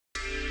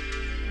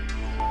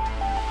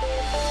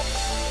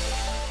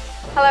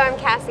Hello, I'm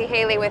Cassie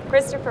Haley with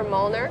Christopher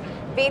Molnar,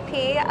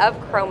 VP of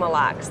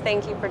Chromalox.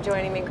 Thank you for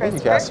joining me, Christopher.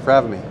 Thank you, Cassie, for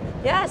having me.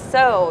 Yes,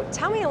 so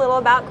tell me a little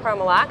about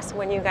Chromalox,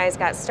 when you guys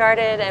got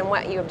started, and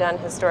what you've done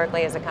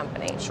historically as a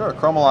company. Sure.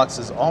 Chromalox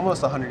is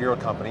almost a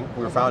 100-year-old company.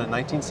 We were founded in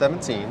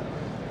 1917.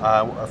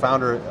 Our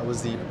founder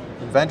was the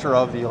inventor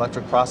of the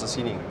electric process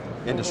heating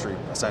industry,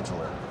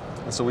 essentially.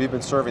 And so we've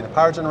been serving the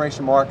power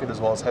generation market as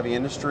well as heavy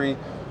industry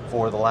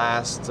for the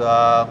last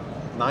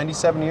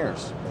 97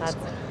 years.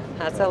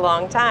 That's a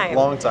long time.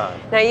 Long time.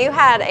 Now, you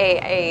had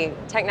a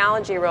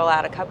technology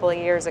rollout a couple of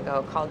years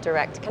ago called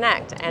Direct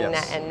Connect, and,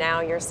 Yes. and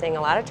now you're seeing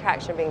a lot of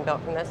traction being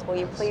built from this. Will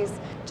you please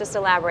just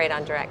elaborate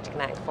on Direct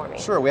Connect for me?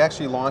 Sure. We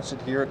actually launched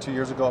it here 2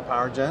 years ago at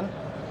PowerGen,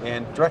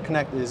 and Direct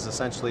Connect is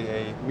essentially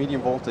a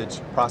medium voltage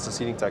process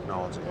heating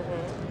technology.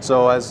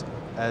 So as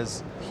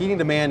heating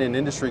demand in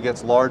industry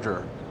gets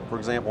larger, for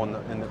example,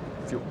 in the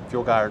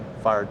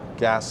fuel-fired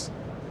gas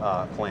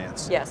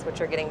plants. Yes,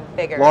 which are getting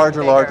bigger.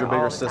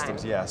 Bigger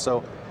systems, yeah.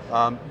 So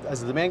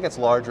as the demand gets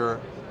larger,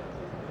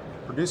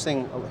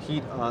 producing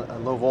heat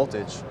on low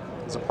voltage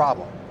is a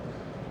problem.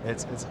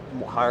 It's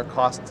higher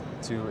cost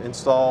to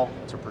install,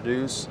 to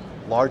produce,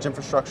 large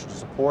infrastructure to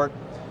support.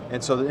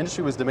 And so the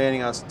industry was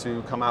demanding us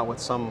to come out with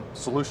some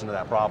solution to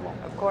that problem.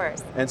 Of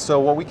course. And so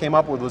what we came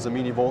up with was a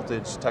medium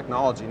voltage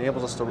technology. It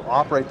enables us to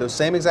operate those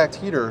same exact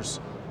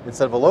heaters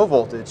instead of a low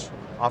voltage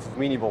off of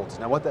medium voltage.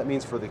 Now what that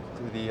means for the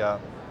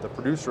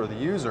producer or the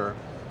user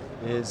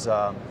is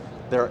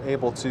they're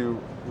able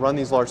to run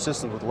these large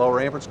systems with lower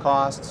amperage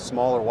costs,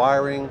 smaller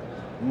wiring,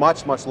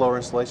 much lower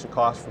installation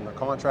costs from the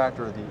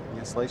contractor or the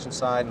installation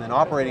side, and then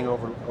operating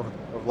over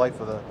the life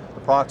of the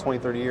product, 20,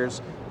 30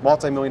 years,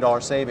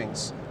 multi-million-dollar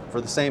savings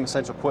for the same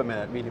essential equipment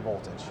at medium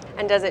voltage.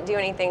 And does it do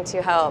anything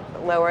to help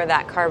lower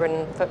that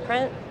carbon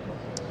footprint?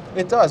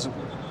 It does.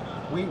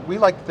 We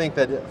like to think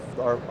that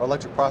our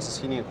electric process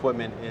heating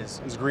equipment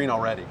is green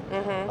already.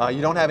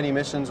 You don't have any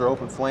emissions or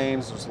open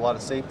flames. There's a lot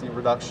of safety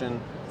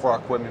reduction for our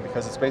equipment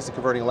because it's basically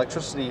converting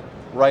electricity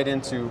right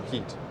into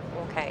heat.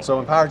 Okay. So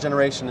in power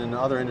generation and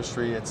other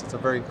industry, it's a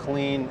very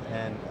clean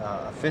and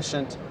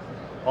efficient,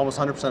 almost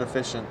 100%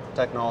 efficient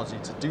technology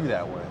to do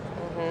that with.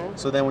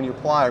 So then when you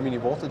apply our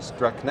medium voltage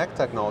Direct Connect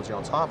technology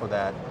on top of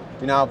that,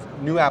 you now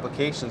have new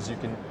applications you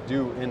can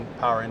do in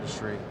power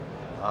industry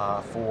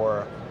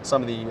for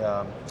some of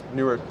the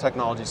newer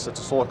technologies such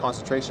as solar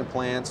concentration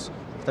plants,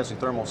 potentially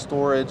thermal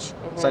storage,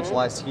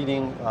 centralized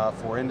heating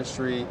for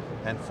industry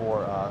and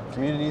for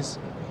communities,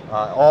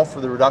 all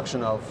for the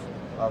reduction of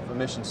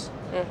emissions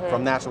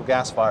from natural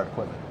gas-fired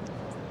equipment.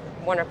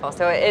 Wonderful.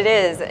 So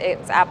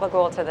it's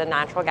applicable to the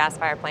natural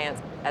gas-fired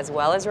plants as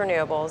well as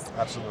renewables.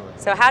 Absolutely.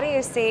 So how do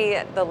you see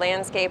the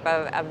landscape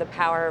of the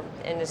power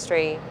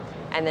industry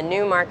and the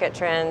new market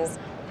trends?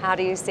 How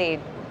do you see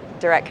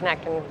Direct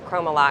Connect and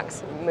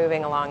Chromalox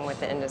moving along with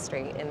the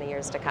industry in the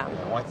years to come?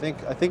 Well, I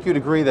think you'd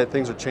agree that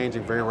things are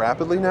changing very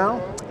rapidly now,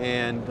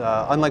 and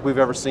unlike we've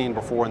ever seen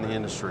before in the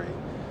industry.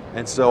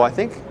 And so I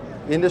think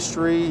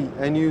industry,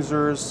 end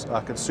users,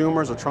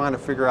 consumers are trying to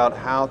figure out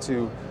how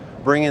to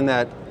bring in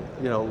that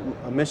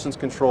emissions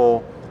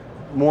control,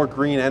 more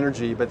green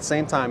energy, but at the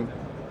same time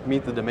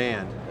meet the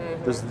demand.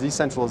 There's the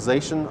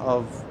decentralization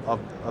of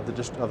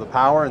the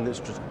power and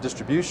this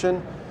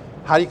distribution.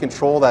 How do you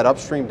control that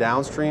upstream,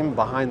 downstream,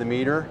 behind the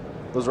meter?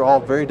 Those are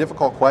all very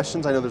difficult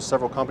questions. I know there's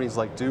several companies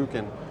like Duke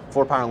and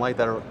Florida Power and Light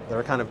that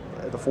are kind of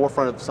at the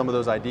forefront of some of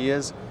those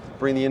ideas,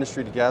 bring the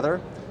industry together.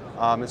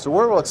 And so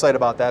we're real excited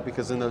about that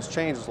because in those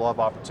changes, there's a lot of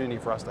opportunity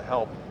for us to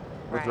help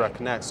with Direct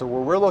Connect. So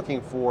what we're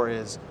looking for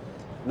is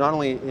not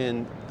only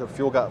in the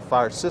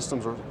fuel-fired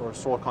systems or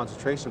solar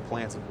concentration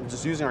plants,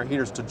 just using our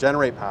heaters to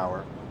generate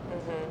power,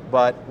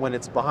 but when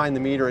it's behind the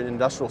meter in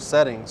industrial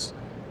settings,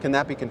 can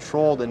that be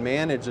controlled and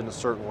managed in a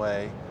certain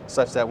way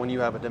such that when you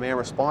have a demand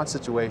response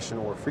situation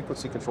or a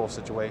frequency control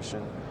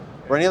situation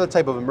or any other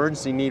type of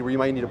emergency need where you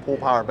might need to pull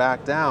power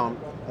back down,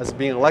 as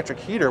being an electric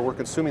heater, we're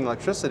consuming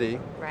electricity,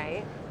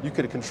 you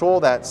could control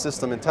that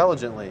system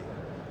intelligently.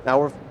 Now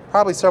we're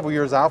probably several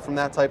years out from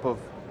that type of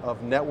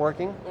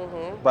networking,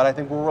 but I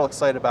think we're real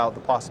excited about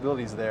the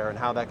possibilities there and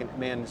how that can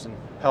manage and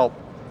help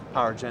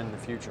power gen in the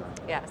future.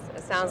 Yes,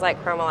 it sounds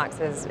like Chromalox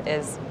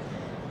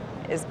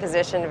is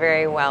positioned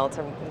very well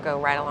to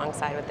go right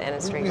alongside with the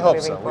industry. We hope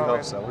so. We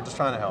hope so. We're just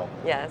trying to help.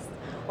 Yes.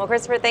 Well,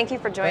 Christopher, thank you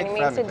for joining me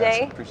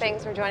today.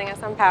 Thanks for joining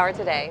us on Power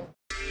Today.